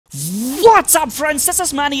What's up, friends? This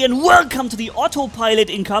is Manni and welcome to the autopilot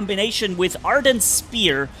in combination with Otto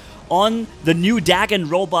Spear on the new Dagon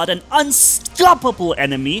robot, an unstoppable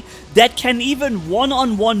enemy that can even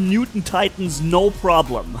one-on-one Newton Titans no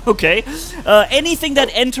problem, okay? Anything that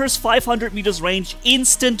enters 500 meters range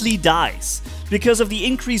instantly dies because of the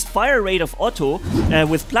increased fire rate of Otto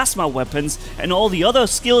with plasma weapons and all the other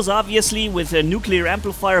skills, obviously, with a nuclear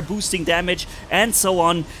amplifier boosting damage and so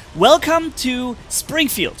on. Welcome to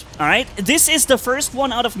Springfield, alright? This is the first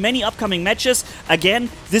one out of many upcoming matches. Again,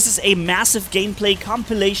 this is a massive gameplay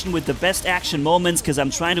compilation with the best action moments because I'm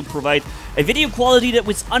trying to provide a video quality that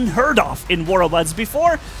was unheard of in War Robots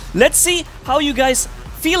before. Let's see how you guys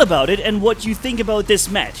feel about it and what you think about this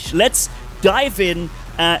match. Let's dive in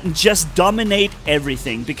and just dominate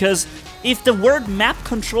everything, because if the word map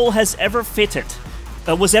control has ever fitted,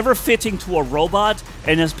 was ever fitting to a robot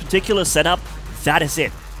in a particular setup, that is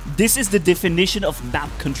it. This is the definition of map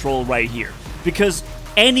control right here, because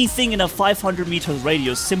anything in a 500 meter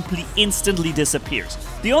radius simply instantly disappears.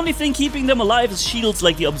 The only thing keeping them alive is shields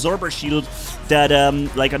like the absorber shield that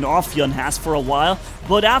like an Ophion has for a while,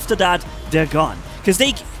 but after that they're gone, because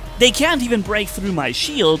they can't even break through my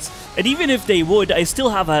shields, and even if they would, I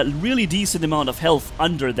still have a really decent amount of health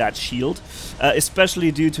under that shield,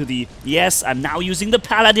 especially due to the, yes, I'm now using the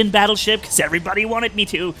Paladin battleship, because everybody wanted me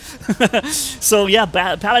to. So yeah,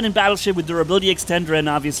 Paladin battleship with durability extender, and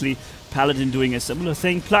obviously Paladin doing a similar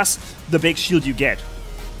thing, plus the big shield you get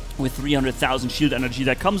with 300,000 shield energy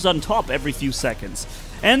that comes on top every few seconds.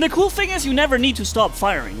 And the cool thing is you never need to stop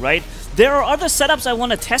firing, right? There are other setups I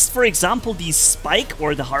want to test, for example, the spike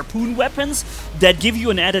or the harpoon weapons that give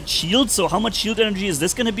you an added shield. So how much shield energy is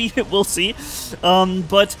this going to be? We'll see.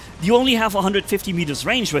 But you only have 150 meters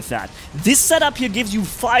range with that. This setup here gives you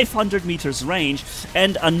 500 meters range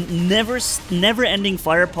and a never-ending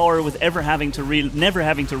firepower with never having to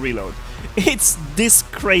reload. It's this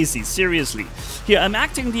crazy, seriously. Here, I'm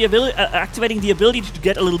activating the ability to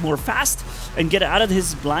get a little more fast and get out of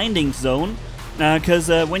his blinding zone. Because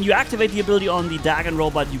when you activate the ability on the Dagon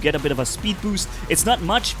robot, you get a bit of a speed boost. It's not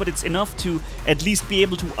much, but it's enough to at least be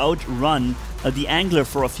able to outrun the Angler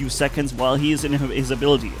for a few seconds while he is in his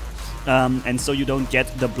ability. And so you don't get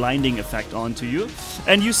the blinding effect onto you.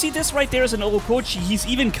 And you see this right there is an Orokochi. He's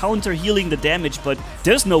even counter-healing the damage, but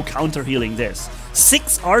there's no counter-healing this.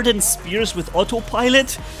 6 ardent spears with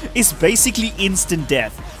autopilot is basically instant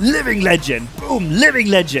death. Living legend. Boom, living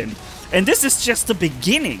legend. And this is just the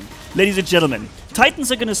beginning, ladies and gentlemen.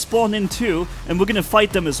 Titans are gonna spawn in too, and we're gonna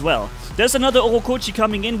fight them as well. There's another Orokochi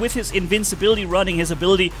coming in with his invincibility, running his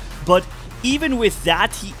ability, but even with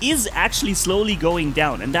that, he is actually slowly going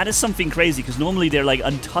down, and that is something crazy, because normally they're like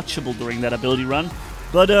untouchable during that ability run.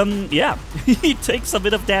 But yeah, he takes a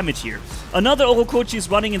bit of damage here. Another Orokochi is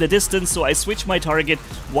running in the distance, so I switch my target.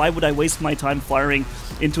 Why would I waste my time firing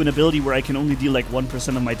into an ability where I can only deal like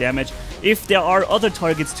 1% of my damage, if there are other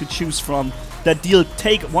targets to choose from that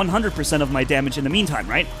take 100% of my damage in the meantime,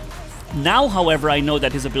 right? Now, however, I know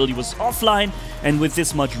that his ability was offline, and with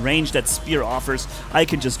this much range that Spear offers, I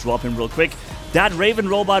can just drop him real quick. That Raven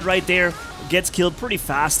robot right there gets killed pretty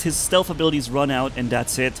fast, his stealth abilities run out, and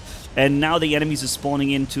that's it. And now the enemies are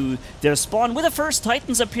spawning into their spawn, with the first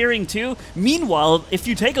Titans appearing too. Meanwhile, if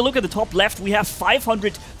you take a look at the top left, we have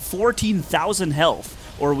 514,000 health.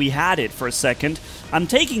 Or we had it for a second. I'm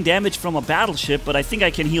taking damage from a battleship, but I think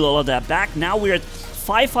I can heal all of that back. Now we're at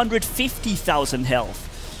 550,000 health,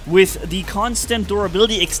 with the constant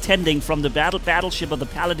durability extending from the battleship of the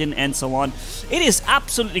Paladin and so on. It is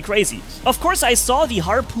absolutely crazy. Of course, I saw the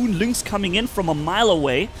Harpoon Lynx coming in from a mile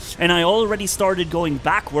away, and I already started going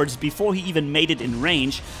backwards before he even made it in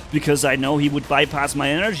range, because I know he would bypass my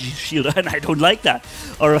energy shield, and I don't like that.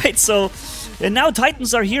 Alright, so... And now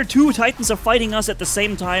Titans are here, 2 Titans are fighting us at the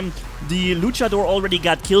same time. The Luchador already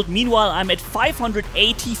got killed. Meanwhile, I'm at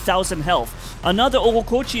 580,000 health. Another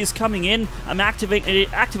Orokochi is coming in. I'm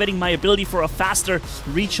activating my ability for a faster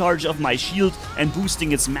recharge of my shield and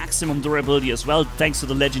boosting its maximum durability as well, thanks to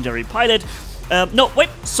the legendary pilot. No,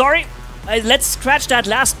 wait, sorry. Let's scratch that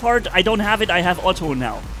last part. I don't have it, I have Otto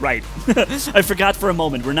now. Right. I forgot for a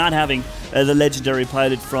moment. We're not having the legendary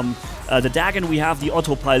pilot from the Dagon. We have the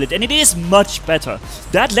autopilot, and it is much better.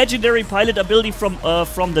 That legendary pilot ability from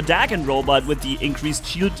the Dagon robot with the increased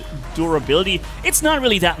shield durability, it's not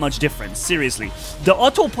really that much difference, seriously. The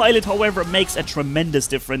autopilot, however, makes a tremendous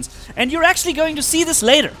difference, and you're actually going to see this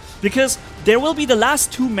later, because there will be the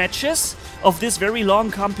last 2 matches of this very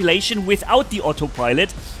long compilation without the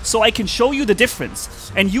autopilot, so I can show you the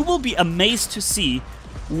difference, and you will be amazed to see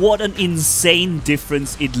what an insane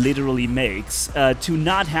difference it literally makes to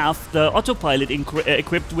not have the autopilot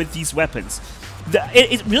equipped with these weapons.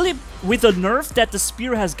 It really, with the nerf that the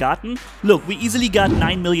Spear has gotten, look, we easily got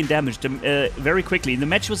 9 million damage very quickly. The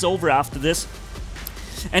match was over after this.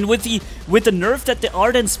 And with the nerf that the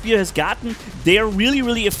Ardent Spear has gotten, they're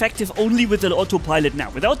really effective only with the autopilot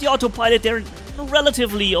now. Without the autopilot, they're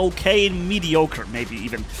relatively okay and mediocre, maybe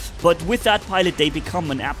even. But with that pilot, they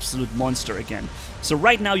become an absolute monster again. So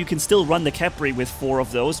right now you can still run the Capri with 4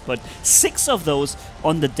 of those, but 6 of those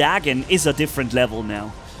on the Dagon is a different level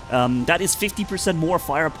now. That is 50% more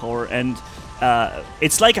firepower, and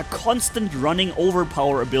it's like a constant running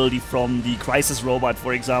overpower ability from the Crisis robot,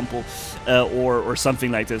 for example, or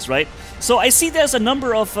something like this, right? So I see there's a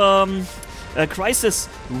number of Crisis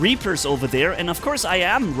Reapers over there, and of course I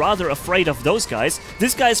am rather afraid of those guys.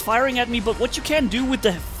 This guy's firing at me, but what you can do with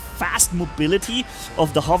the fast mobility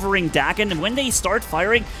of the hovering Dagon, and when they start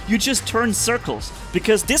firing, you just turn circles,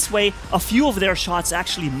 because this way a few of their shots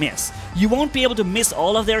actually miss. You won't be able to miss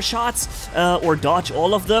all of their shots or dodge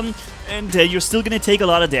all of them, and you're still going to take a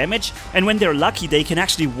lot of damage, and when they're lucky they can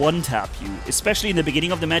actually one-tap you, especially in the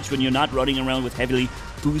beginning of the match when you're not running around with heavily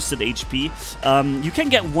boosted HP. You can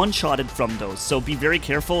get one-shotted from those, so be very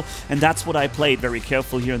careful, and that's what I played very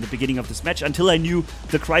careful here in the beginning of this match until I knew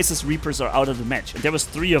the Crisis Reapers are out of the match, and there was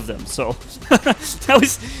 3 of them, so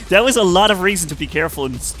that was a lot of reason to be careful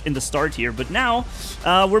in the start here. But now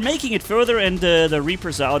we're making it further, and the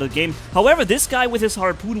Reapers are out of the game. However, this guy with his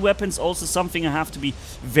harpoon weapons also something I have to be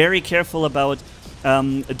very careful about.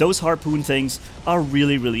 Those harpoon things are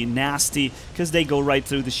really nasty because they go right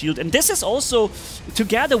through the shield, and this is also,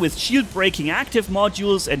 together with shield breaking active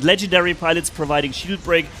modules and legendary pilots providing shield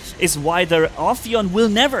break, is why the Ophion will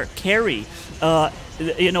never carry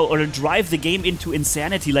you know, or drive the game into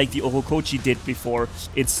insanity like the Orokochi did before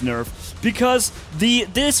its nerf, because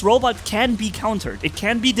this robot can be countered. It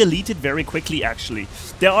can be deleted very quickly, actually.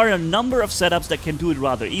 There are a number of setups that can do it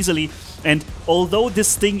rather easily, and although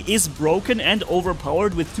this thing is broken and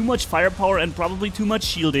overpowered with too much firepower and probably too much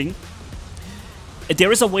shielding,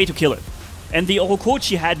 there is a way to kill it. And the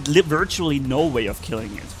Orokochi had virtually no way of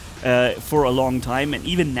killing it for a long time, and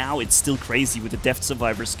even now it's still crazy with the Death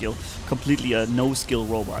Survivor skill, completely a no-skill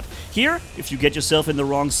robot. Here, if you get yourself in the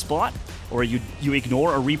wrong spot, or you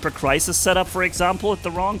ignore a Reaper Crisis setup, for example, at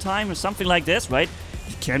the wrong time, or something like this, right?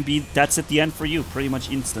 It can be, that's at the end for you, pretty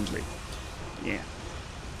much instantly. Yeah.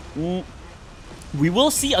 We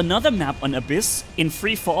will see another map on Abyss in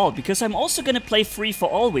free-for-all, because I'm also going to play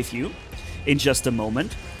free-for-all with you in just a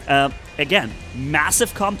moment. Again,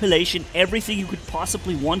 massive compilation, everything you could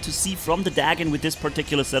possibly want to see from the Dagon with this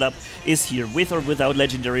particular setup is here, with or without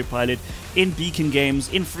Legendary Pilot, in Beacon Games,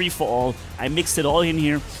 in free-for-all. I mixed it all in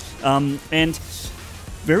here, and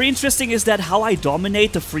very interesting is that how I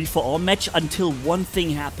dominate the free-for-all match until one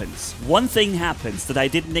thing happens. One thing happens that I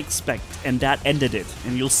didn't expect, and that ended it,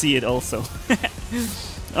 and you'll see it also.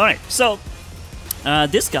 Alright, so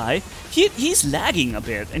this guy, he's lagging a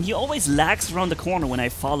bit, and he always lags around the corner when I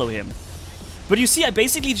follow him. But you see, I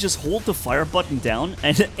basically just hold the fire button down,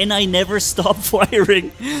 and I never stop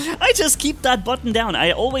firing. I just keep that button down.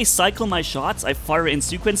 I always cycle my shots. I fire in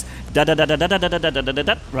sequence,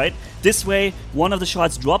 right? This way, one of the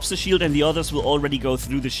shots drops the shield, and the others will already go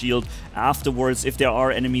through the shield afterwards if there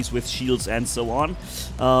are enemies with shields and so on.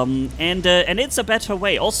 And it's a better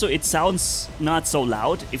way. Also, it sounds not so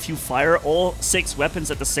loud. If you fire all 6 weapons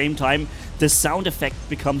at the same time, the sound effect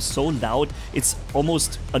becomes so loud, it's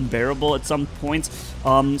almost unbearable at some points.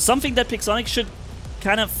 Something that Pixonic should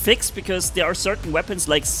kind of fix, because there are certain weapons,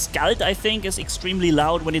 like Scald, I think, is extremely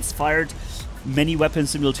loud when it's fired many weapons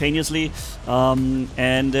simultaneously,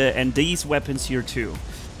 and these weapons here too.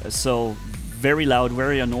 So very loud,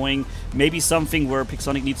 very annoying. Maybe something where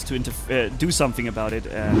Pixonic needs to do something about it.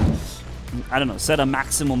 I don't know, set a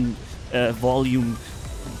maximum volume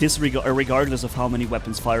regardless of how many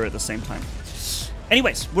weapons fire at the same time.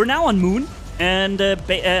 Anyways, we're now on Moon, and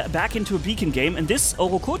back into a Beacon game, and this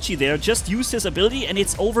Orokochi there just used his ability, and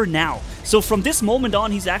it's over now. So from this moment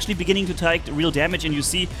on, he's actually beginning to take real damage, and you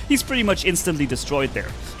see he's pretty much instantly destroyed there.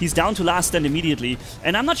 He's down to last stand immediately,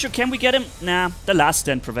 and I'm not sure, can we get him? Nah, the last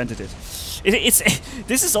stand prevented it.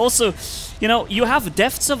 This is also, you know, you have a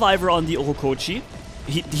Death Survivor on the Orokochi.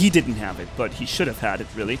 He didn't have it, but he should have had it,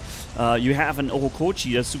 really. You have an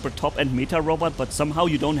Orokochi, a super top-end meta robot, but somehow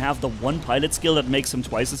you don't have the one pilot skill that makes him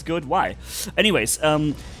twice as good. Why? Anyways,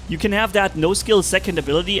 you can have that no-skill second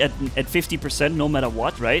ability at 50% no matter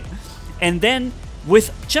what, right? And then,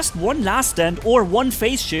 with just one last stand or one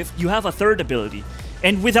phase shift, you have a third ability.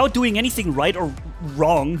 And without doing anything right or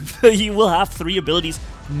wrong, you will have 3 abilities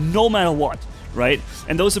no matter what, right?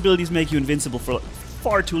 And those abilities make you invincible for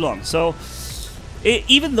far too long. So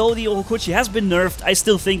even though the Orokochi has been nerfed, I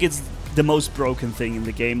still think it's the most broken thing in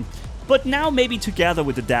the game. But now maybe together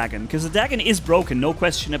with the Dagon, because the Dagon is broken, no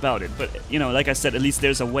question about it. But, you know, like I said, at least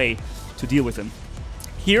there's a way to deal with him.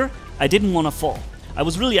 Here, I didn't want to fall. I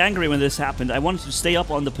was really angry when this happened. I wanted to stay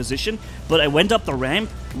up on the position, but I went up the ramp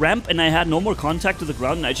and I had no more contact to the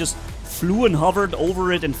ground, and I just flew and hovered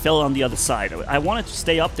over it and fell on the other side. I wanted to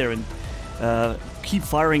stay up there and keep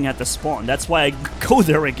firing at the spawn. That's why I go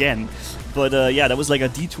there again. But yeah, that was like a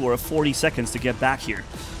detour of 40 seconds to get back here.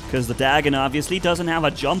 Because the Dagon obviously doesn't have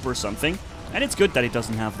a jump or something. And it's good that it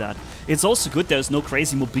doesn't have that. It's also good there's no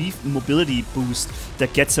crazy mobility boost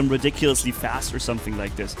that gets him ridiculously fast or something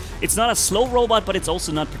like this. It's not a slow robot, but it's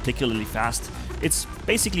also not particularly fast. It's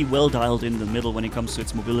basically well dialed in the middle when it comes to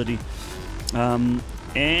its mobility. Yo,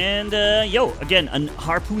 again, a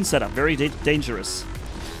harpoon setup, very dangerous.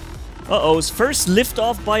 Uh-oh, first lift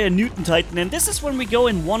off by a Newton Titan, and this is when we go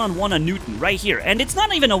in one-on-one on Newton, right here. And it's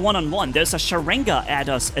not even a one-on-one, there's a Sharenga at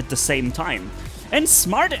us at the same time. And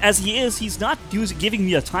smart as he is, he's not giving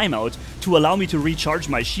me a timeout to allow me to recharge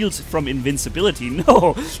my shields from invincibility.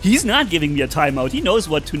 No, he's not giving me a timeout. He knows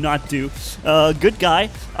what to not do. Good guy.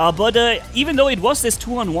 But even though it was this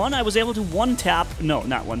 2-on-1, I was able to one-tap, no,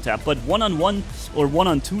 not one-tap, but 1-on-1 or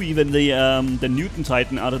 1-on-2 even the Newton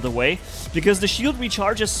Titan out of the way. Because the shield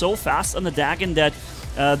recharges so fast on the Dagon that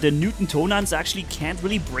the Newton Tonans actually can't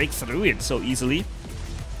really break through it so easily.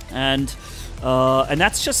 And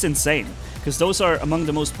that's just insane. Because those are among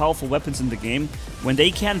the most powerful weapons in the game. When they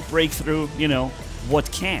can't break through, you know,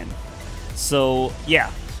 what can? So, yeah,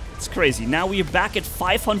 it's crazy. Now we are back at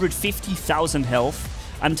 550,000 health.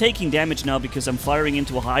 I'm taking damage now because I'm firing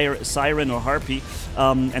into a higher Siren or Harpy,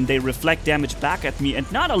 and they reflect damage back at me,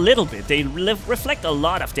 and not a little bit. They reflect a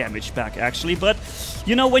lot of damage back, actually. But,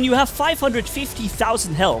 you know, when you have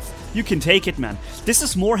 550,000 health, you can take it, man. This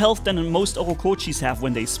is more health than most Orokochis have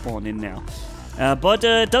when they spawn in now. But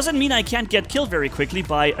doesn't mean I can't get killed very quickly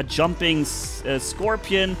by a jumping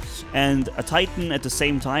Scorpion and a Titan at the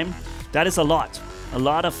same time. That is a lot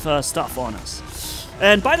of stuff on us.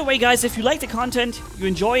 And by the way, guys, if you like the content, you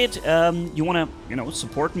enjoy it, you want to, you know,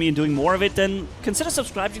 support me in doing more of it, then consider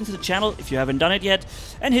subscribing to the channel if you haven't done it yet,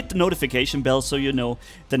 and hit the notification bell so you know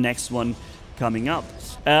the next one coming up.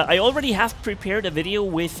 I already have prepared a video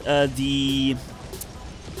with the...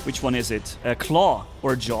 Which one is it? Claw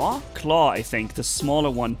or Jaw? Claw, I think. The smaller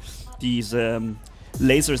one. These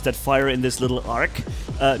lasers that fire in this little arc.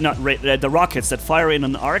 The rockets that fire in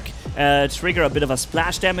an arc. Trigger a bit of a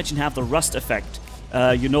splash damage and have the rust effect.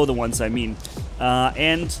 You know the ones I mean.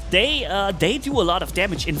 And they do a lot of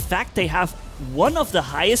damage. In fact, they have one of the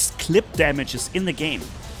highest clip damages in the game.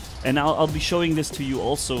 And I'll be showing this to you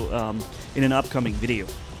also in an upcoming video.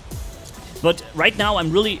 But right now,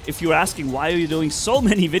 I'm really, if you're asking why are you doing so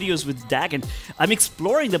many videos with Dagon, I'm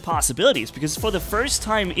exploring the possibilities, because for the first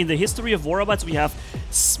time in the history of war robots, we have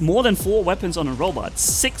more than 4 weapons on a robot,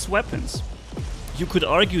 6 weapons. You could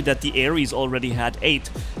argue that the Ares already had 8,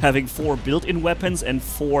 having 4 built-in weapons and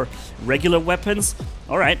 4 regular weapons.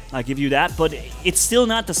 Alright, I'll give you that, but it's still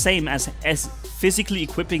not the same as physically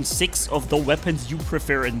equipping 6 of the weapons you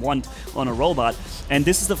prefer and want on a robot. And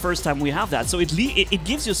this is the first time we have that, so it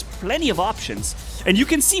gives us plenty of options. And you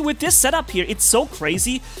can see with this setup here, it's so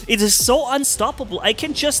crazy, it is so unstoppable. I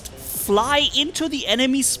can just fly into the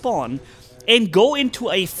enemy spawn and go into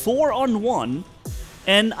a 4-on-1,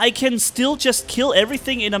 and I can still just kill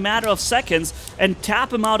everything in a matter of seconds and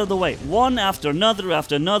tap him out of the way. One after another,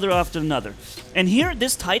 after another, after another. And here,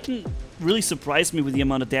 this Titan really surprised me with the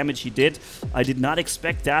amount of damage he did. I did not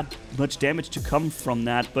expect that much damage to come from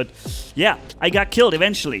that, but yeah, I got killed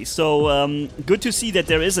eventually. So good to see that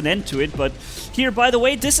there is an end to it. But here, by the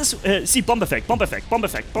way, this is see, bomb effect, bomb effect, bomb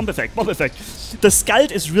effect, bomb effect, bomb effect. The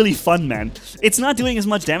Scald is really fun, man. It's not doing as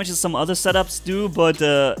much damage as some other setups do, but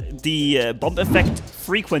the bomb effect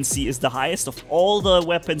frequency is the highest of all the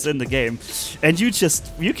weapons in the game, and you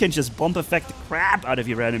can just bomb effect the crap out of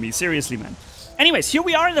your enemy. Seriously, man. Anyways, here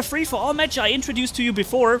we are in the free-for-all match I introduced to you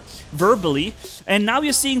before, verbally, and now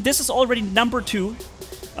you're seeing this is already number 2.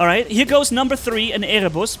 Alright, here goes number 3, an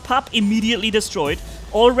Erebus, pop immediately destroyed,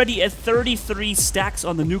 already at 33 stacks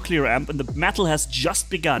on the nuclear amp, and the battle has just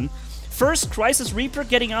begun. First, Crisis Reaper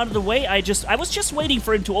getting out of the way, I was just waiting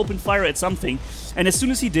for him to open fire at something, and as soon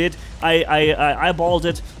as he did, I eyeballed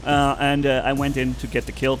it, and I went in to get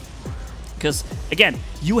the kill. Because, again,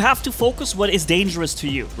 you have to focus what is dangerous to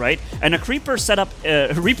you, right? And a Creeper setup,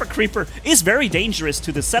 Reaper Creeper, is very dangerous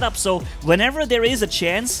to the setup, so whenever there is a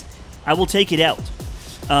chance, I will take it out.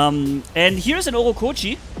 And here's an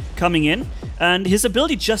Orokochi coming in, and his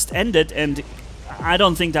ability just ended, and I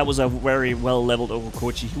don't think that was a very well-leveled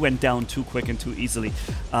Orokochi. He went down too quick and too easily.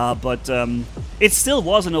 But it still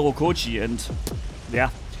was an Orokochi, and yeah,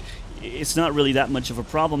 it's not really that much of a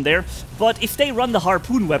problem there. But if they run the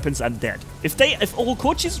harpoon weapons, I'm dead. If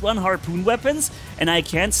Orokochis run harpoon weapons and I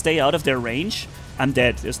can't stay out of their range, I'm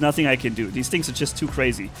dead. There's nothing I can do. These things are just too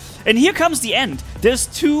crazy. And here comes the end. There's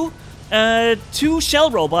two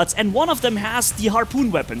shell robots, and one of them has the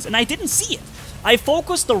harpoon weapons, and I didn't see it. I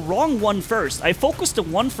focused the wrong one first. I focused the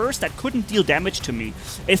one first that couldn't deal damage to me.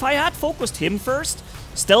 If I had focused him first,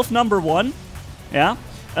 stealth number 1, yeah,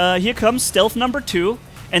 here comes stealth number 2,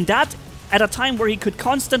 and that at a time where he could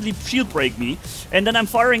constantly shield break me, and then I'm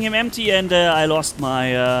firing him empty, and I lost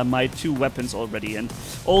my my 2 weapons already. And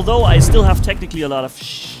although I still have technically a lot of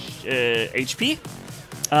HP,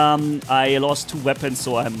 I lost 2 weapons,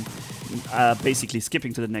 so I'm basically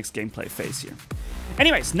skipping to the next gameplay phase here.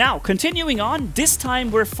 Anyways, now continuing on, this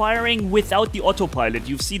time we're firing without the autopilot.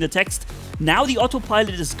 You've seen the text. Now the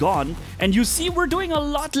autopilot is gone, and you see we're doing a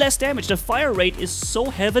lot less damage. The fire rate is so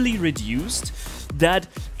heavily reduced that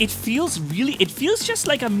it feels just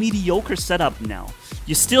like a mediocre setup now.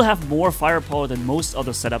 You still have more firepower than most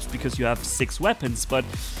other setups because you have 6 weapons, but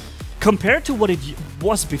compared to what it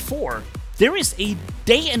was before, there is a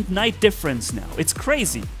day and night difference now. It's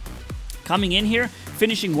crazy. Coming in here,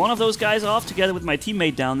 finishing one of those guys off together with my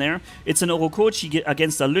teammate down there. It's an Orokochi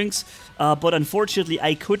against a Lynx, but unfortunately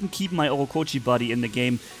I couldn't keep my Orokochi buddy in the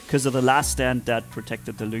game because of the last stand that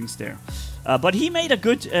protected the Lynx there. But he made a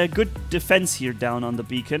good defense here down on the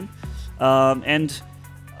beacon.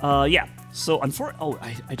 Yeah, so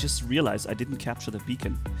I just realized I didn't capture the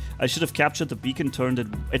beacon. I should have captured the beacon, turned it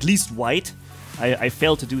at least white. I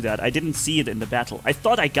failed to do that. I didn't see it in the battle. I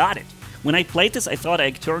thought I got it. When I played this, I thought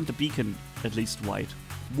I turned the beacon at least white.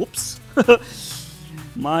 Whoops.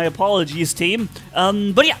 My apologies, team.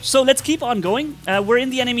 But yeah, so let's keep on going. We're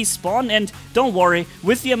in the enemy spawn, and don't worry,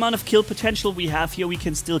 with the amount of kill potential we have here, we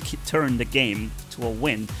can still turn the game to a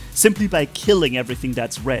win, simply by killing everything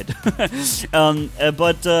that's red.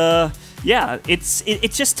 Yeah,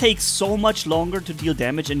 it just takes so much longer to deal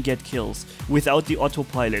damage and get kills without the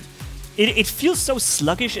autopilot. It feels so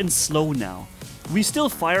sluggish and slow now. We still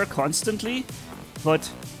fire constantly,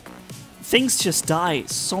 but things just die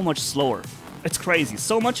so much slower. It's crazy.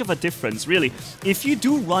 So much of a difference, really. If you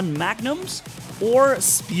do run Magnums or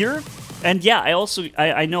Spear, and yeah,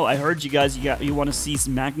 I know, I heard you guys, you want to see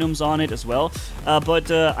Magnums on it as well,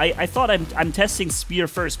 but I thought I'm testing Spear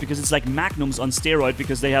first because it's like Magnums on steroid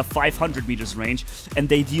because they have 500 meters range and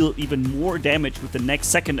they deal even more damage with the next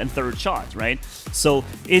second and third shot, right? So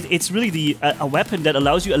it's really a weapon that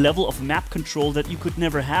allows you a level of map control that you could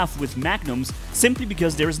never have with Magnums simply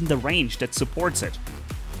because there isn't the range that supports it.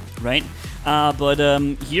 Right?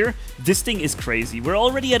 Here, this thing is crazy. We're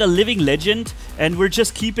already at a living legend, and we're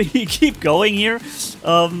just keep going here.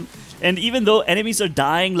 And even though enemies are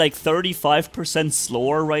dying like 35%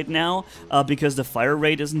 slower right now, because the fire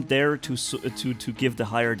rate isn't there to give the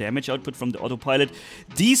higher damage output from the autopilot,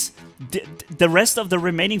 the rest of the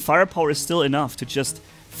remaining firepower is still enough to just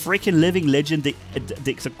freaking living legend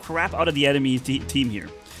the crap out of the enemy team here.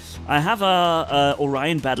 I have a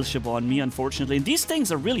Orion battleship on me, unfortunately, and these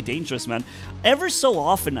things are really dangerous, man. Ever so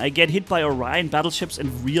often, I get hit by Orion battleships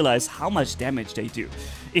and realize how much damage they do.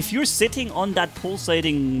 If you're sitting on that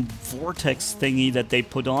pulsating vortex thingy that they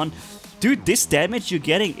put on, dude, this damage you're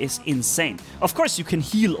getting is insane. Of course, you can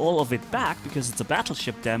heal all of it back because it's a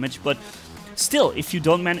battleship damage, but still, if you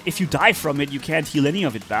die from it, you can't heal any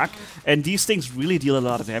of it back, and these things really deal a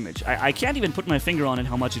lot of damage. I can't even put my finger on it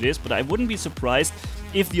how much it is, but I wouldn't be surprised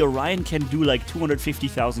if the Orion can do like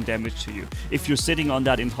 250,000 damage to you if you're sitting on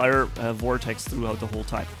that entire vortex throughout the whole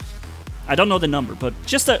time. I don't know the number, but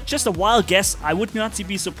just a wild guess, I would not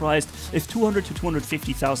be surprised if 200 to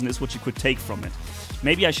 250,000 is what you could take from it.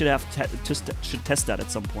 Maybe I should have should test that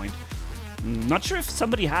at some point. Not sure if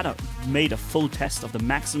somebody had made a full test of the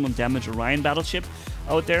maximum damage Orion battleship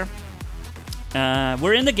out there.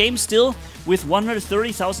 We're in the game still with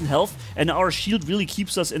 130,000 health, and our shield really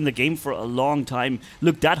keeps us in the game for a long time.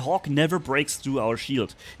 Look, that Hawk never breaks through our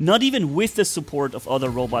shield. Not even with the support of other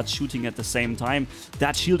robots shooting at the same time.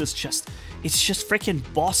 That shield is it's just freaking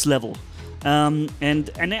boss level. And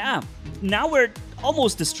yeah, now we're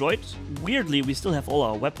almost destroyed. Weirdly, we still have all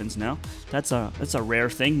our weapons now. That's a rare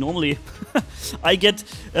thing. Normally, I get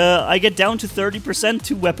down to 30%,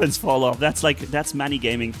 2 weapons fall off. That's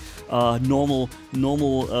Manni-Gaming,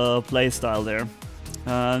 normal play style there.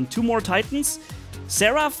 2 more Titans,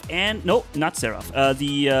 Seraph and no, not Seraph.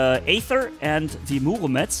 The Aether and the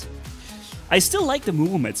Muromets. I still like the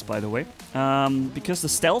Muromets, by the way, because the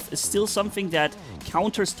stealth is still something that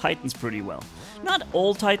counters Titans pretty well. not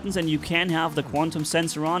all Titans, and you can have the quantum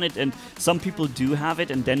sensor on it, and some people do have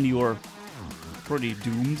it, and then you're pretty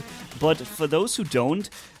doomed. But for those who don't,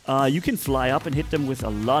 you can fly up and hit them with a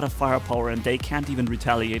lot of firepower, and they can't even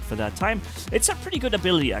retaliate for that time. It's a pretty good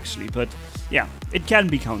ability, actually, but yeah, it can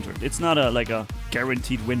be countered. It's not like a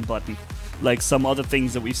guaranteed win button, like some other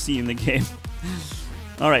things that we see in the game.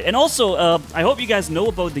 Alright, and also, I hope you guys know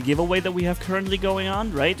about the giveaway that we have currently going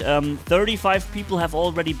on, right? 35 people have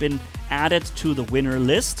already been added to the winner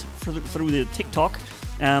list through the TikTok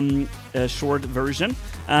short version.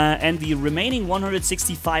 And the remaining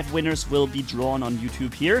 165 winners will be drawn on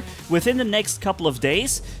YouTube here within the next couple of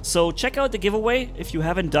days. So check out the giveaway. If you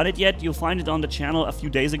haven't done it yet, you'll find it on the channel a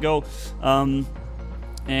few days ago.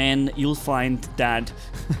 And you'll find that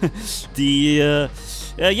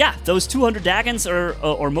yeah, those 200 Dagons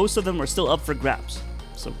or most of them are still up for grabs.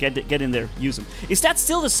 So get in there, use them. Is that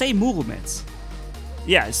still the same movements?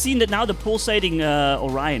 Yeah, seeing that now the pulsating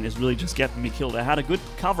Orion is really just getting me killed. I had a good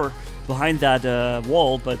cover behind that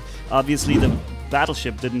wall, but obviously the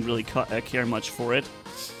battleship didn't really care much for it.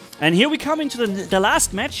 And here we come into the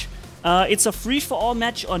last match. It's a free-for-all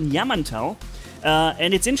match on Yamantau.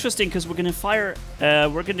 And it's interesting because we're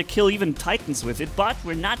gonna kill even Titans with it, but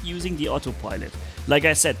we're not using the autopilot. Like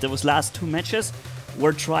I said, those last 2 matches,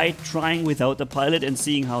 we're trying without the pilot and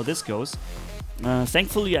seeing how this goes.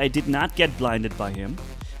 Thankfully, I did not get blinded by him,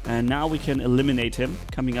 and now we can eliminate him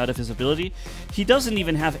coming out of his ability. He doesn't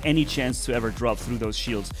even have any chance to ever drop through those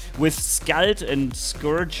shields. With Scald and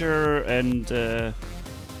Scourger and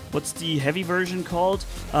what's the heavy version called?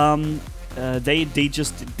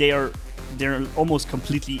 They're almost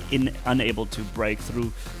completely unable to break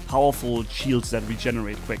through powerful shields that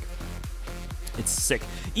regenerate quick. It's sick.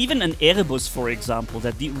 Even an Erebus, for example,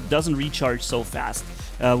 that doesn't recharge so fast.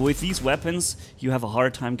 With these weapons, you have a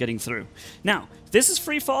hard time getting through. Now, this is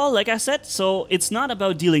free for all, like I said, so it's not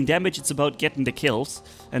about dealing damage, it's about getting the kills.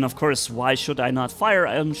 And of course, why should I not fire?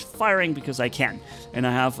 I'm firing because I can. And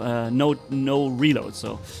I have no reload,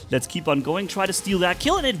 so let's keep on going, try to steal that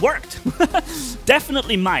kill, and it worked!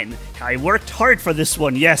 Definitely mine. I worked hard for this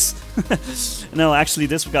one, yes! No, actually,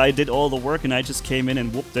 this guy did all the work and I just came in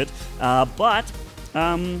and whooped it.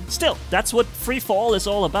 Still, that's what free for all is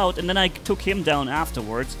all about, and then I took him down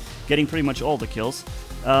afterwards, getting pretty much all the kills.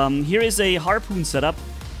 Here is a harpoon setup.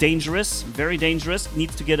 Dangerous, very dangerous,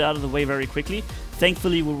 needs to get out of the way very quickly.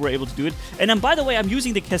 Thankfully, we were able to do it. And by the way, I'm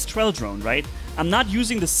using the Kestrel drone, right? I'm not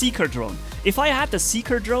using the Seeker drone. If I had the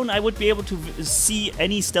Seeker drone, I would be able to see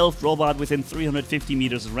any stealth robot within 350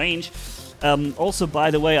 meters range. Also,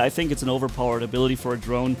 by the way, I think it's an overpowered ability for a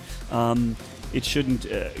drone. It shouldn't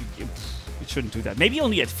do that. Maybe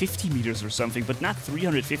only at 50 meters or something, but not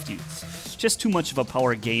 350. It's just too much of a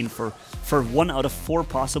power gain for 1 out of 4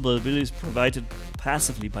 possible abilities provided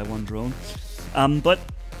passively by one drone. I'm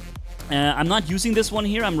not using this one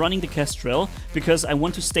here. I'm running the Kestrel because I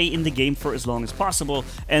want to stay in the game for as long as possible,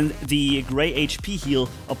 and the gray HP heal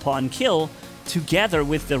upon kill together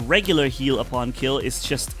with the regular heal upon kill is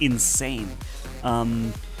just insane.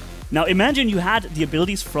 Now imagine you had the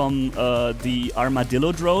abilities from the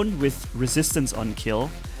Armadillo drone with resistance on kill,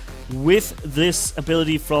 with this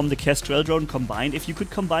ability from the Kestrel drone combined. If you could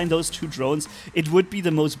combine those 2 drones, it would be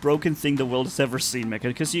the most broken thing the world has ever seen, Mecha,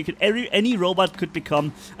 because you could any robot could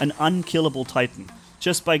become an unkillable Titan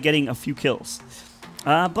just by getting a few kills.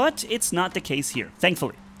 But it's not the case here,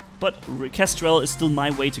 thankfully. But Kestrel is still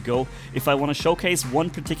my way to go. If I want to showcase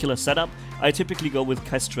one particular setup, I typically go with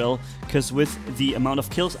Kestrel, because with the amount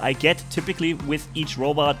of kills I get typically with each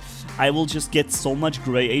robot, I will just get so much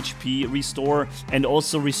gray HP restore, and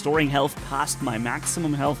also restoring health past my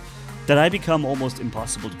maximum health, that I become almost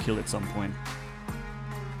impossible to kill at some point.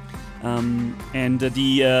 And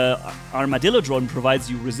the Armadillo drone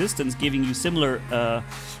provides you resistance, giving you similar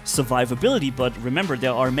survivability, but remember,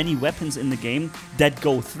 there are many weapons in the game that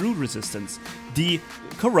go through resistance. The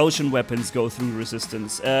corrosion weapons go through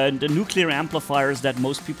resistance, the nuclear amplifiers that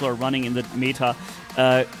most people are running in the meta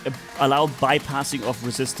allow bypassing of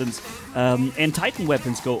resistance, and Titan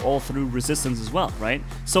weapons go all through resistance as well, right?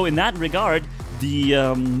 So in that regard, the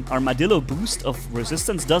Armadillo boost of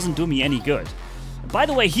resistance doesn't do me any good. By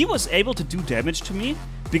the way, he was able to do damage to me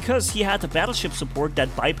because he had the battleship support that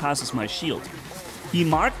bypasses my shield. He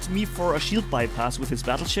marked me for a shield bypass with his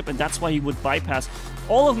battleship, and that's why he would bypass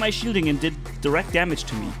all of my shielding and did direct damage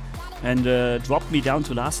to me, and dropped me down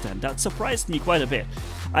to last stand. That surprised me quite a bit.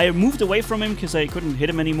 I moved away from him because I couldn't hit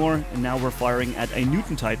him anymore, and now we're firing at a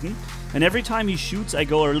Newton Titan. And every time he shoots, I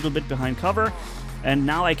go a little bit behind cover, and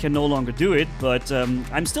now I can no longer do it, but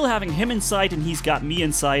I'm still having him in sight, and he's got me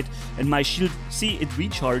in sight, and my shield, see, it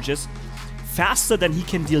recharges faster than he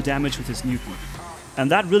can deal damage with his Newton. And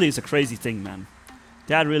that really is a crazy thing, man.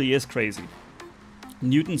 That really is crazy.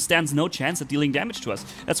 Newton stands no chance at dealing damage to us.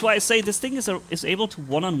 That's why I say this thing is able to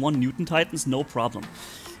one-on-one Newton Titans, no problem.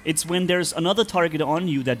 It's when there's another target on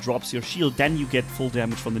you that drops your shield, then you get full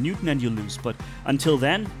damage from the Newton and you lose. But until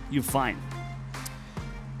then, you're fine.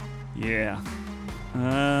 Yeah.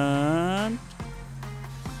 And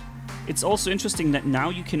it's also interesting that now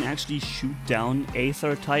you can actually shoot down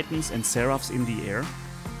Aether Titans and Seraphs in the air.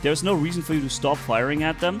 There's no reason for you to stop firing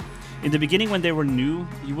at them. In the beginning, when they were new,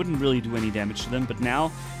 you wouldn't really do any damage to them, but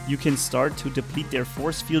now you can start to deplete their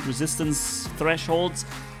force field resistance thresholds,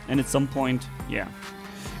 and at some point, yeah.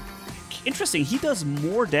 Interesting, he does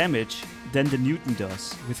more damage than the Newton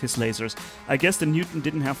does with his lasers. I guess the Newton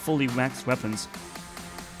didn't have fully maxed weapons.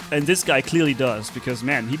 And this guy clearly does, because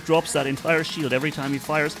man, he drops that entire shield every time he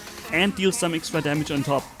fires and deals some extra damage on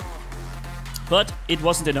top. But it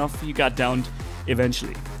wasn't enough, he got downed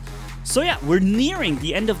eventually. So yeah, we're nearing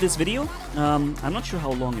the end of this video. I'm not sure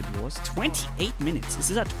how long it was. 28 minutes. Is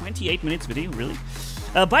this a 28 minutes video, really?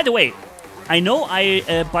 By the way, I know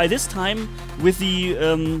by this time with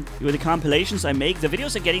the compilations I make, the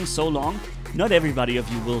videos are getting so long. Not everybody of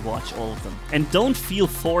you will watch all of them, and don't feel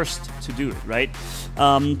forced to do it, right?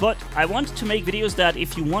 But I want to make videos that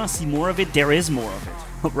if you want to see more of it, there is more of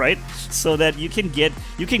it, right? So that you can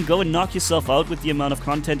go and knock yourself out with the amount of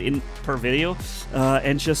content in per video,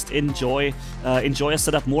 and just enjoy a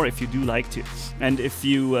setup more if you do like to. And if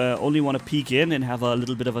you only want to peek in and have a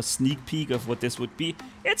little bit of a sneak peek of what this would be,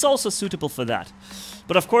 it's also suitable for that.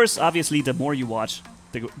 But of course, obviously, the more you watch,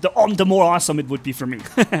 the more awesome it would be for me.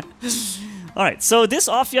 Alright, so this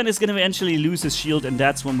Ophion is going to eventually lose his shield, and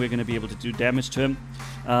that's when we're going to be able to do damage to him.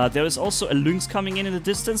 There is also a Lynx coming in the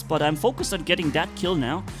distance, but I'm focused on getting that kill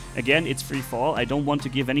now. Again, it's free fall. I don't want to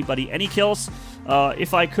give anybody any kills.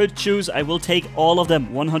 If I could choose, I will take all of them,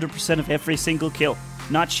 100% of every single kill.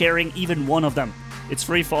 Not sharing even one of them. It's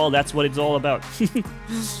free fall, that's what it's all about.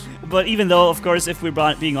 But even though, of course, if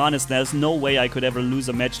we're being honest, there's no way I could ever lose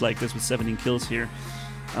a match like this with 17 kills here.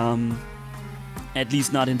 At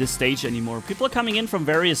least not in this stage anymore. People are coming in from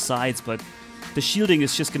various sides, but the shielding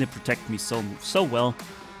is just going to protect me so well.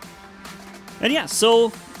 And yeah,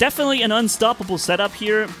 so definitely an unstoppable setup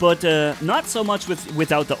here, but not so much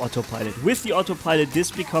without the autopilot. With the autopilot,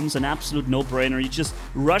 this becomes an absolute no-brainer. You just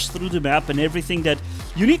rush through the map and everything that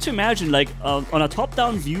you need to imagine. Like on a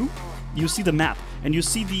top-down view, you see the map and you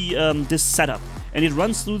see the this setup, and it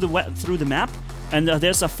runs through the map, and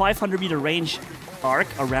there's a 500-meter range arc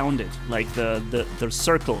around it, like the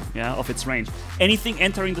circle, yeah, of its range. Anything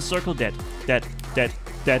entering the circle, dead.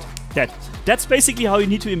 That's basically how you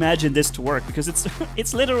need to imagine this to work, because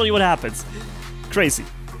it's literally what happens. Crazy.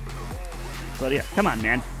 But yeah, come on,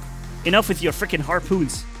 man. Enough with your freaking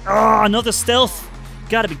harpoons. Oh, another stealth.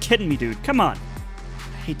 Gotta be kidding me, dude. Come on.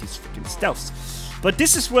 I hate these freaking stealths. But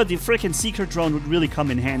this is where the freaking seeker drone would really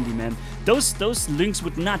come in handy, man. Those Lynx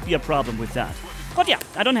would not be a problem with that. But yeah,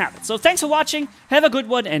 I don't have it. So thanks for watching, have a good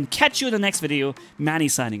one, and catch you in the next video.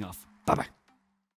 Manni signing off. Bye-bye.